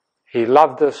 He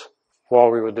loved us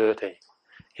while we were dirty.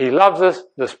 He loves us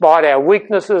despite our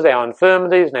weaknesses, our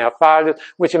infirmities, and our failures,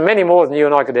 which are many more than you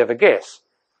and I could ever guess.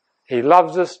 He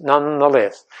loves us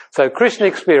nonetheless. So Christian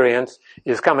experience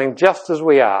is coming just as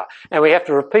we are. And we have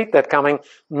to repeat that coming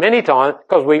many times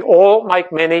because we all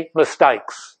make many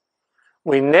mistakes.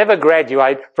 We never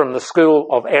graduate from the school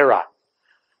of error.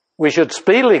 We should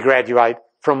speedily graduate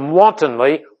from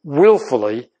wantonly,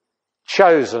 willfully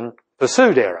chosen,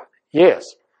 pursued error.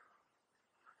 Yes.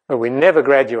 But we never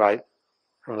graduate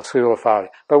from the school of failure.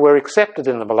 But we're accepted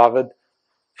in the beloved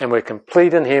and we're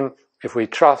complete in him if we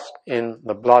trust in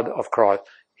the blood of Christ.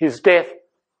 His death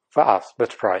for us.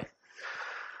 Let's pray.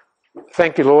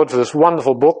 Thank you, Lord, for this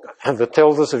wonderful book that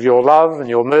tells us of your love and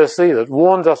your mercy, that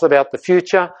warns us about the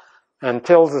future and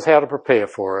tells us how to prepare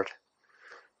for it.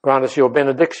 Grant us your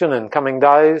benediction in coming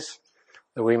days,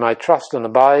 that we may trust and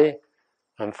obey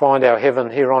and find our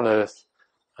heaven here on earth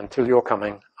until your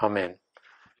coming. Amen.